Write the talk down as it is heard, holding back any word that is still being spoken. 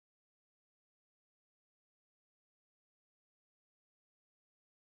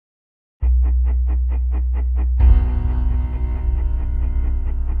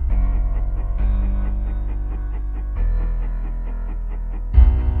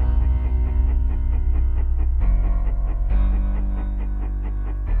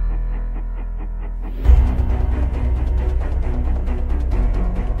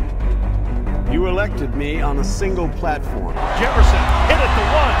You elected me on a single platform. Jefferson hit it to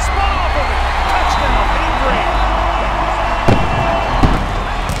one, spun off of it, touchdown, Mean Green.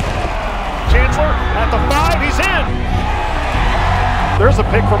 Chancellor at the 5, he's in. There's a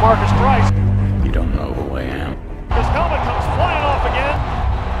pick for Marcus Trice. You don't know who I am. His helmet comes flying off again.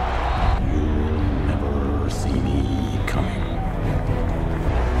 You'll never see me coming.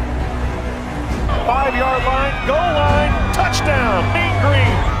 5-yard line, goal line, touchdown, Mean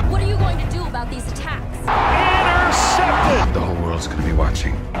Green. What are you going to do about these attacks? Intercepted. The whole world's going to be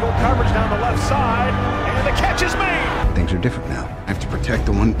watching. Good coverage down the left side, and the catch is made. Things are different now. I have to protect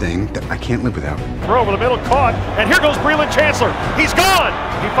the one thing that I can't live without. Throw over the middle, caught, and here goes Breland Chancellor. He's gone.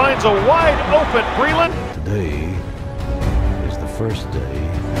 He finds a wide open Breland. Today is the first day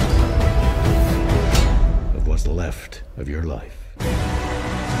of what's left of your life.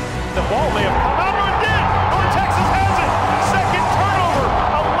 The ball may have come out, or it did. North Texas has it. Second turnover,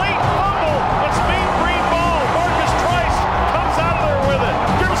 a late fumble. It's Mean Green ball. Marcus Trice comes out of there with it.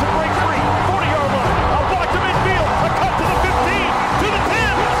 Gives a break free. 40-yard line. A block to midfield. A cut to the 15, to the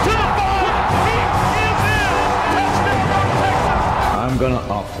 10, to the 5. He is in. Touchdown, North Texas. I'm gonna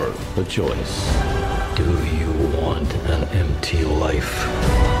offer the choice. Do you want an empty life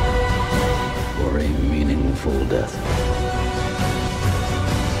or a meaningful death?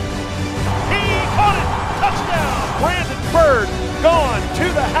 Caught it! Touchdown! Brandon Bird gone to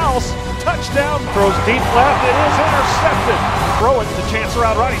the house. Touchdown. Throws deep left. It is intercepted. Throw it to Chancellor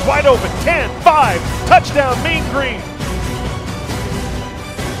out right. He's wide open. 10, 5. Touchdown, Mean Green.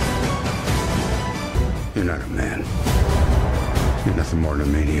 You're not a man. You're nothing more than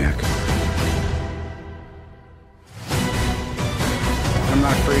a maniac. I'm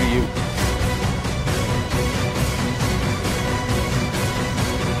not afraid of you.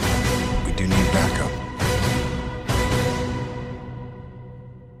 You need backup.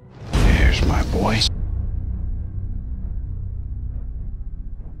 Here's my boy.